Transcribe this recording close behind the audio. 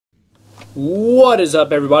What is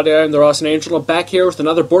up, everybody? I'm the Ross and Angel. I'm back here with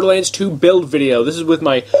another Borderlands 2 build video. This is with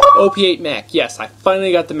my Op8 mech. Yes, I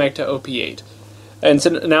finally got the mech to Op8. And so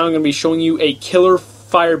now I'm going to be showing you a killer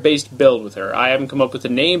fire-based build with her. I haven't come up with a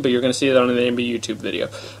name, but you're going to see that on the name of the YouTube video.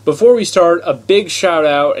 Before we start, a big shout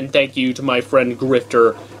out and thank you to my friend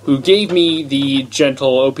Gryphter, who gave me the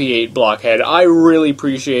gentle Op8 blockhead. I really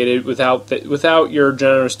appreciate it. Without your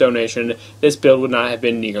generous donation, this build would not have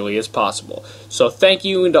been nearly as possible. So thank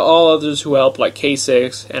you, and to all others who helped, like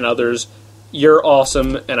K6 and others. You're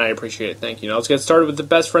awesome, and I appreciate it. Thank you. Now let's get started with the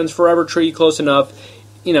Best Friends Forever tree. Close enough.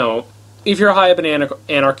 You know, if you're high up in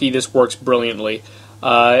Anarchy, this works brilliantly.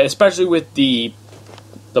 Especially with the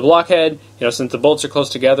blockhead, you know, since the bolts are close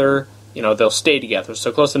together, you know, they'll stay together.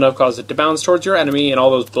 So close enough causes it to bounce towards your enemy, and all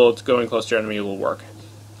those bullets going close to your enemy will work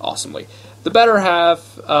awesomely. The better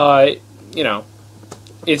half, you know,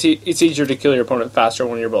 it's easier to kill your opponent faster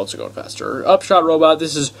when your bullets are going faster. Upshot robot,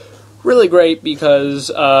 this is really great because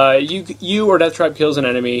you or Death Trap kills an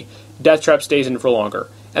enemy, Death Trap stays in for longer.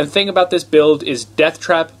 And the thing about this build is Death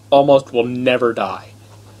Trap almost will never die.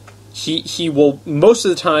 He will, most of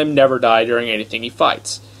the time, never die during anything he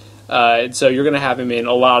fights. And so you're going to have him in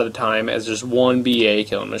a lot of the time as just one BA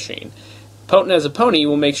killing machine. Potent as a pony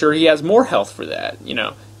will make sure he has more health for that. You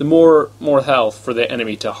know, the more health for the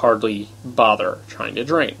enemy to hardly bother trying to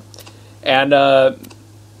drain. And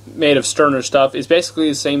made of sterner stuff is basically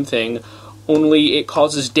the same thing, only it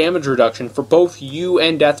causes damage reduction for both you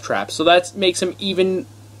and Death Trap. So that makes him even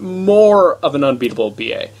more of an unbeatable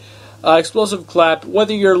BA. Explosive Clap,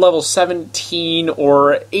 whether you're level 17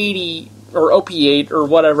 or 80 or OP8 or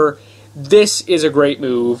whatever, this is a great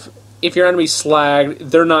move. If your enemy's slagged,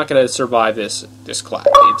 they're not going to survive this clap.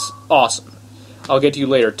 It's awesome. I'll get to you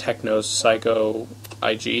later, Techno Psycho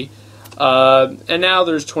IG. And now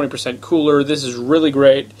there's 20% Cooler. This is really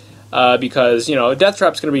great because, you know, Death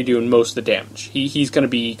Trap's going to be doing most of the damage. He's going to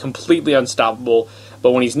be completely unstoppable, but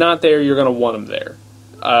when he's not there, you're going to want him there.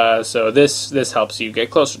 So this helps you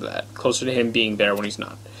get closer to that, closer to him being there when he's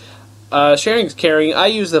not. Sharing is caring. I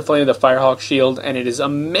use the Flame of the Firehawk shield, and it is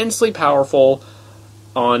immensely powerful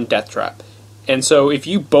on Death Trap. And so if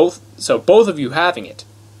you both of you having it,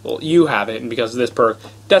 well, you have it, and because of this perk,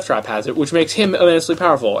 Death Trap has it, which makes him immensely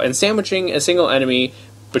powerful. And sandwiching a single enemy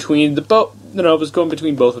between the Novas going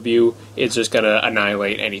between both of you is just going to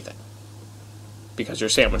annihilate anything because you're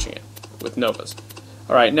sandwiching it with Novas.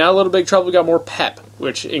 Alright, now a little big trouble, we got more pep,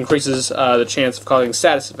 which increases the chance of causing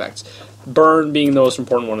status effects. Burn being the most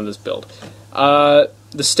important one in this build. The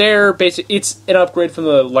stare, basically, it's an upgrade from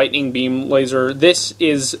the lightning beam laser. This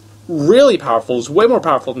is really powerful, it's way more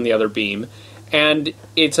powerful than the other beam, and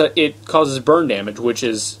it causes burn damage, which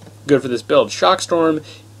is good for this build. Shockstorm,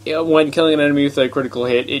 when killing an enemy with a critical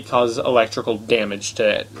hit, it causes electrical damage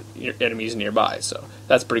to your enemies nearby, so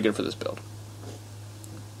that's pretty good for this build.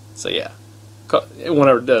 So yeah.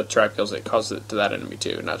 Whenever the trap kills it, causes it to that enemy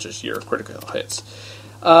too, not just your critical hits.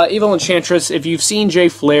 Evil Enchantress, if you've seen Jay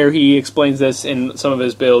Flair, he explains this in some of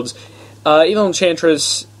his builds. Evil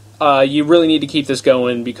Enchantress, you really need to keep this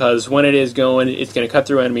going, because when it is going, it's going to cut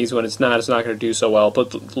through enemies. When it's not going to do so well. I'll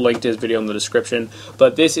put the link to his video in the description.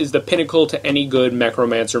 But this is the pinnacle to any good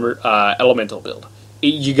Mechromancer elemental build.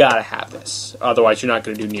 You gotta have this, otherwise you're not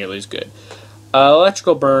going to do nearly as good.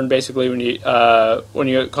 Electrical burn, basically when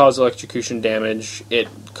you cause electrocution damage, it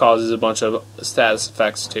causes a bunch of status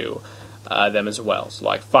effects to them as well. So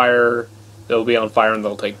like fire, they'll be on fire and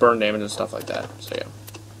they'll take burn damage and stuff like that. So yeah.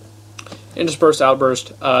 Interspersed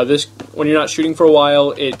Outburst, this, when you're not shooting for a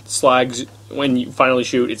while, it slags, when you finally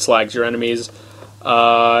shoot, it slags your enemies.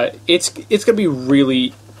 It's going to be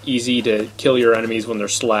really easy to kill your enemies when they're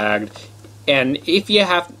slagged. And if you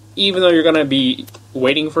have, even though you're going to be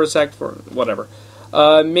waiting for a sec for whatever,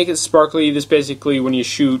 make it sparkly. This basically, when you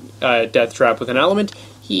shoot Death Trap with an element,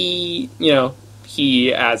 he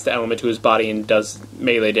adds the element to his body and does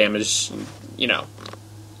melee damage, you know,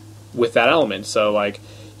 with that element. So like,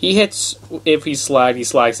 he hits, if he's slagged, he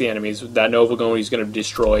slags the enemies. That Nova going, he's going to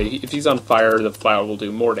destroy. If he's on fire, the fire will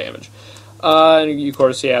do more damage. And of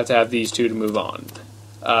course, you have to have these two to move on.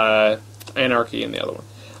 Anarchy and the other one.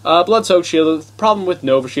 Blood-Soaked Shield, the problem with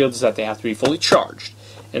Nova Shields is that they have to be fully charged.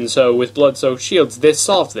 And so with Blood-Soaked Shields, this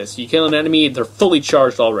solves this. You kill an enemy, they're fully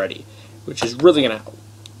charged already, which is really going to help.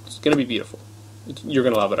 It's going to be beautiful. You're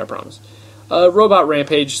going to love it, I promise. Robot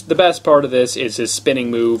Rampage, the best part of this is his spinning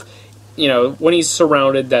move. You know, when he's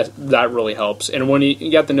surrounded, that really helps. And when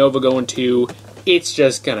you got the Nova going too, it's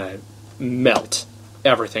just going to melt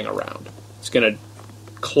everything around. It's going to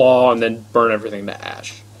claw and then burn everything to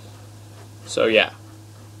ash. So yeah.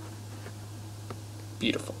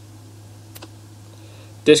 Beautiful.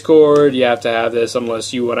 Discord, you have to have this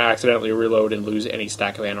unless you want to accidentally reload and lose any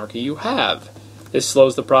stack of anarchy you have. This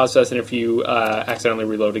slows the process, and if you accidentally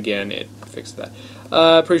reload again, it fixes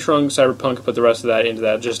that. Pretty strong Cyberpunk, put the rest of that into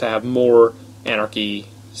that just to have more anarchy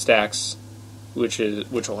stacks, which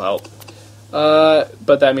will help.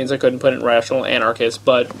 But that means I couldn't put in Rational Anarchist,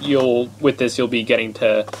 but with this you'll be getting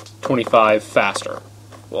to 25 faster.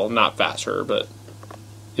 Well, not faster, but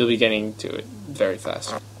you'll be getting to it very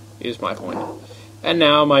fast, is my point. And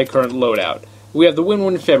now my current loadout. We have the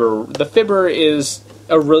Win-Win Fibber. The Fibber is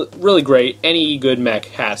really great. Any good mech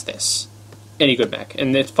has this. Any good mech.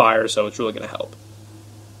 And it's fire, so it's really going to help.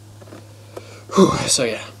 Whew, so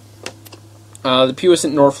yeah. The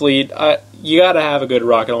Puissant Norfleet, you gotta have a good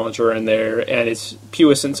rocket launcher in there, and it's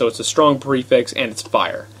Puissant, so it's a strong prefix, and it's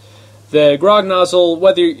fire. The Grog Nozzle,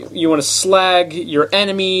 whether you want to slag your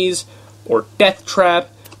enemies, or death trap,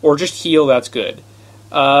 or just heal, that's good.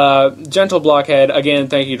 Gentle Blockhead, again,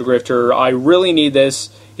 thank you to Gryphter. I really need this.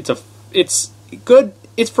 It's good.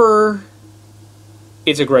 It's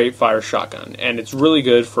a great fire shotgun, and it's really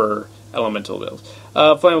good for elemental builds.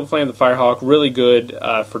 Flammable Flame, the Firehawk, really good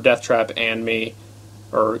for Death Trap and me,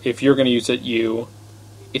 or if you're going to use it,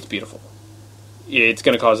 it's beautiful. It's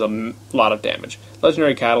going to cause a lot of damage.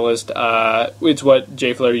 Legendary Catalyst, it's what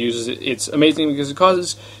J Flare uses. It's amazing because it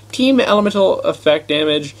causes team elemental effect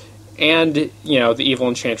damage and, the Evil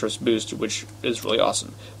Enchantress boost, which is really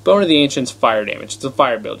awesome. Bone of the Ancients, fire damage. It's a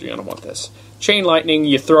fire build, you're going to want this. Chain Lightning,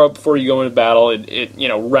 you throw it before you go into battle. It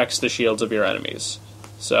wrecks the shields of your enemies.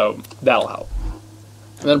 So, that'll help.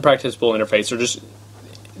 And then Practicable Interface, or just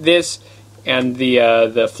this and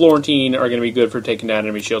the Florentine are going to be good for taking down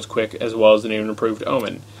enemy shields quick, as well as the new and improved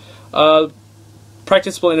Omen.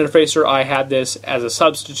 Practicable Interfacer, I had this as a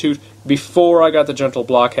substitute before I got the Gentle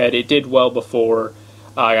Blockhead. It did well before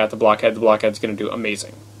I got the Blockhead. The Blockhead's going to do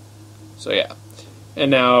amazing. So yeah.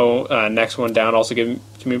 And now, next one down, also given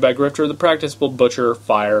to me by Gryphter, the Practicable Butcher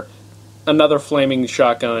Fire. Another flaming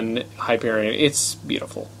shotgun, Hyperion. It's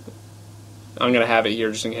beautiful. I'm going to have it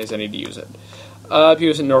here just in case I need to use it.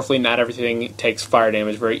 Puissant Norfleet, not everything takes fire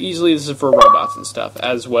damage very easily. This is for robots and stuff,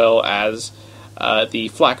 as well as the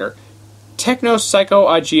Flacker. Techno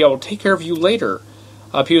Psycho IG, I will take care of you later.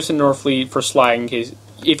 Puissant Norfleet for sliding, in case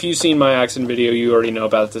if you've seen my accident video, you already know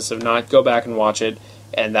about this. If not, go back and watch it,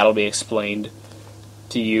 and that'll be explained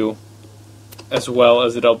to you, as well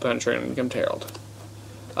as the Double Penetrating Income Herald.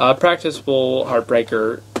 Practicable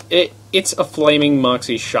Heartbreaker. It's a flaming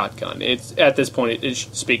Moxie shotgun. At this point, it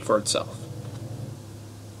should speak for itself.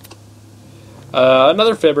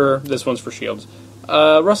 Another Fibber. This one's for shields.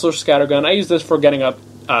 Rustler's Scattergun. I use this for getting up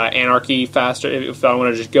Anarchy faster if I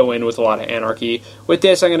want to just go in with a lot of Anarchy. With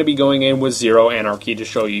this, I'm going to be going in with 0 Anarchy to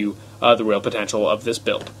show you the real potential of this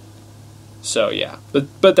build. So yeah,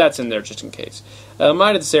 but that's in there just in case.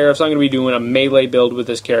 Mind of the Seraphs, I'm going to be doing a melee build with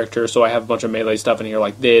this character, so I have a bunch of melee stuff in here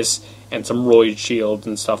like this, and some roid shields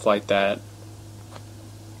and stuff like that.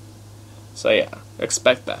 So yeah,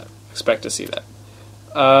 expect that. Expect to see that.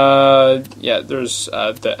 Yeah, there's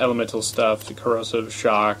the elemental stuff, the corrosive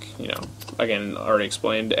shock, again, already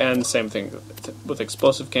explained, and same thing with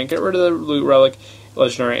explosive. Can't get rid of the loot relic.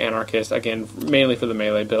 Legendary Anarchist, again, mainly for the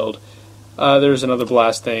melee build. There's another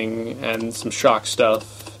blast thing, and some shock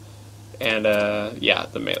stuff, and, yeah,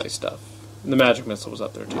 the melee stuff. The magic missile was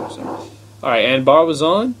up there, too, so. Alright, and bar was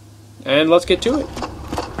on, and let's get to it.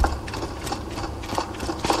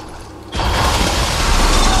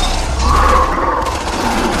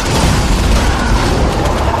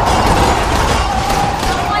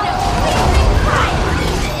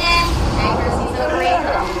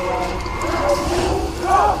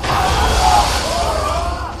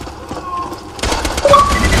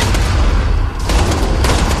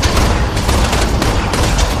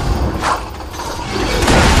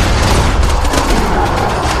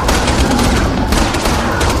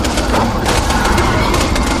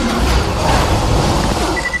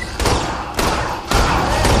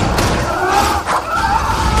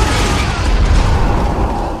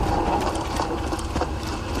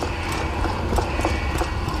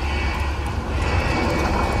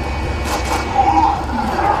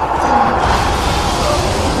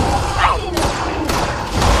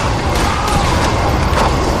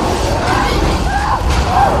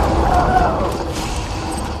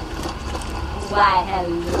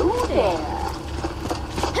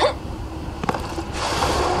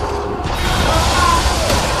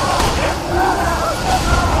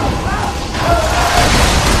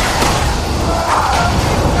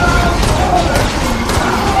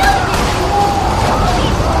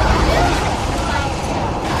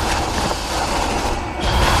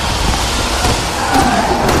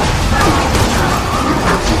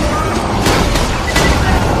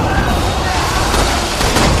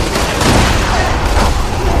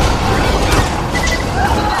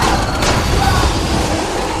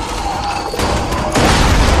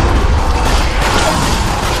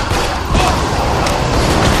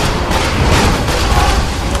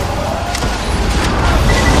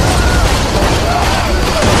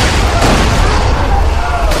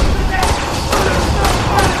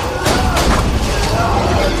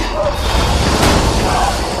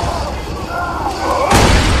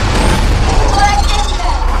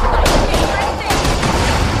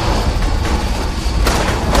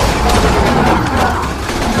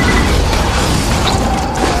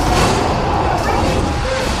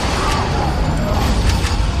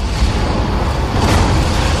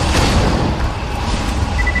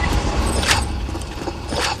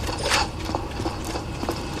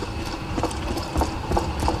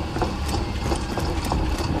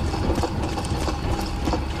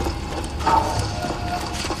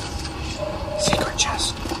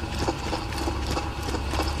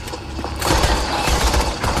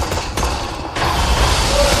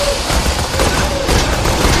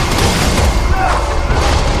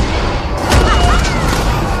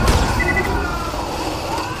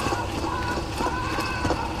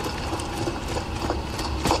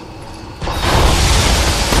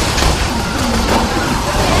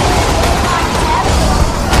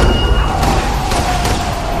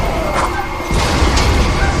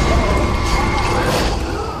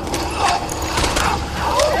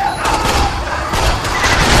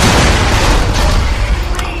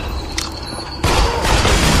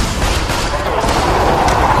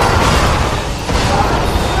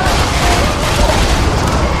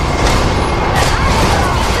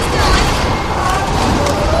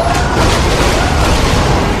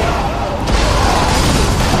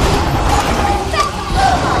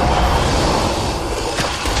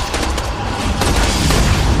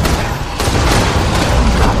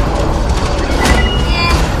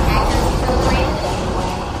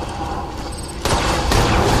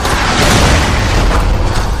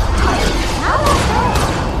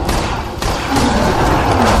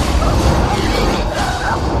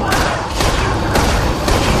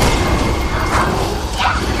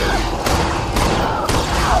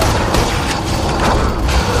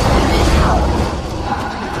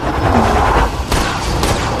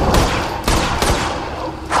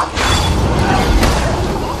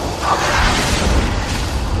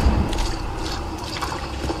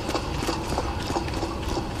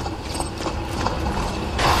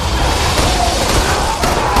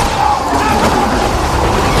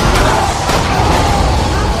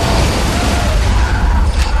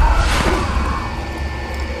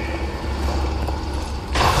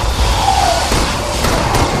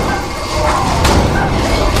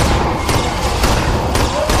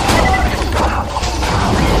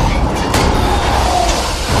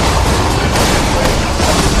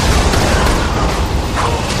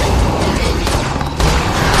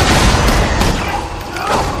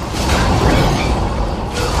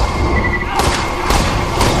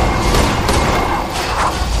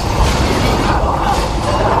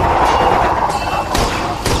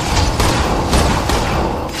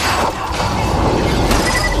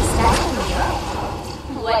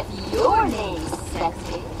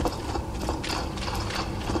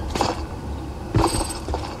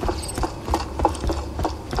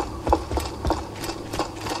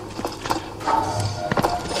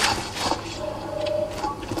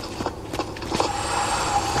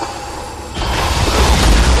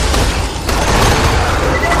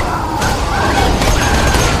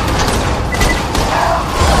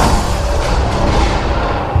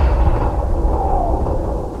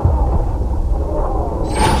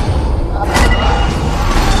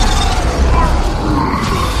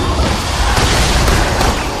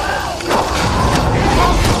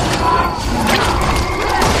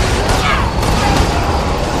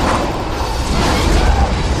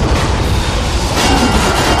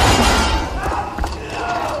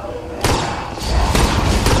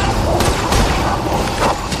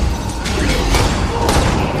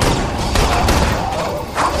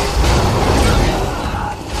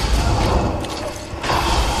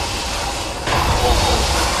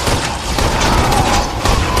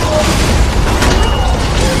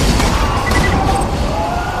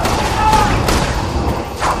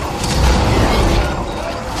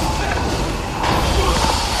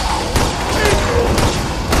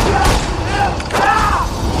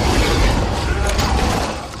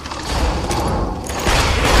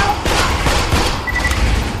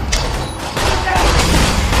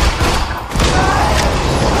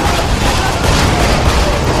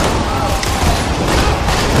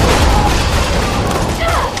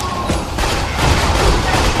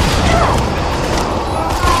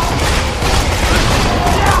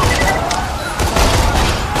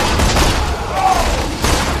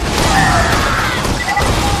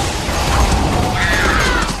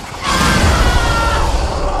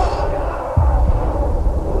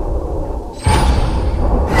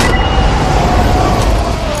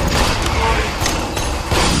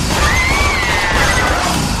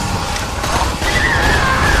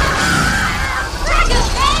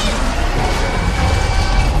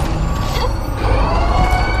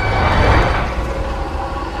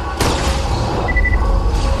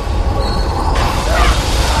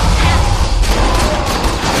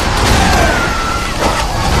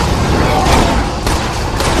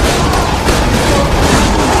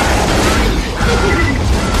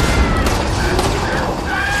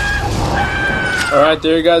 Alright,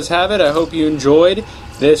 there you guys have it. I hope you enjoyed.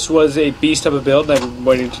 This was a beast of a build, and I've been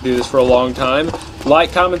waiting to do this for a long time.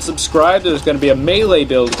 Like, comment, subscribe. There's going to be a melee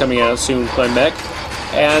build coming out soon with my mech.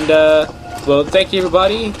 And, well, thank you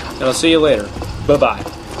everybody, and I'll see you later.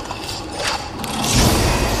 Bye-bye.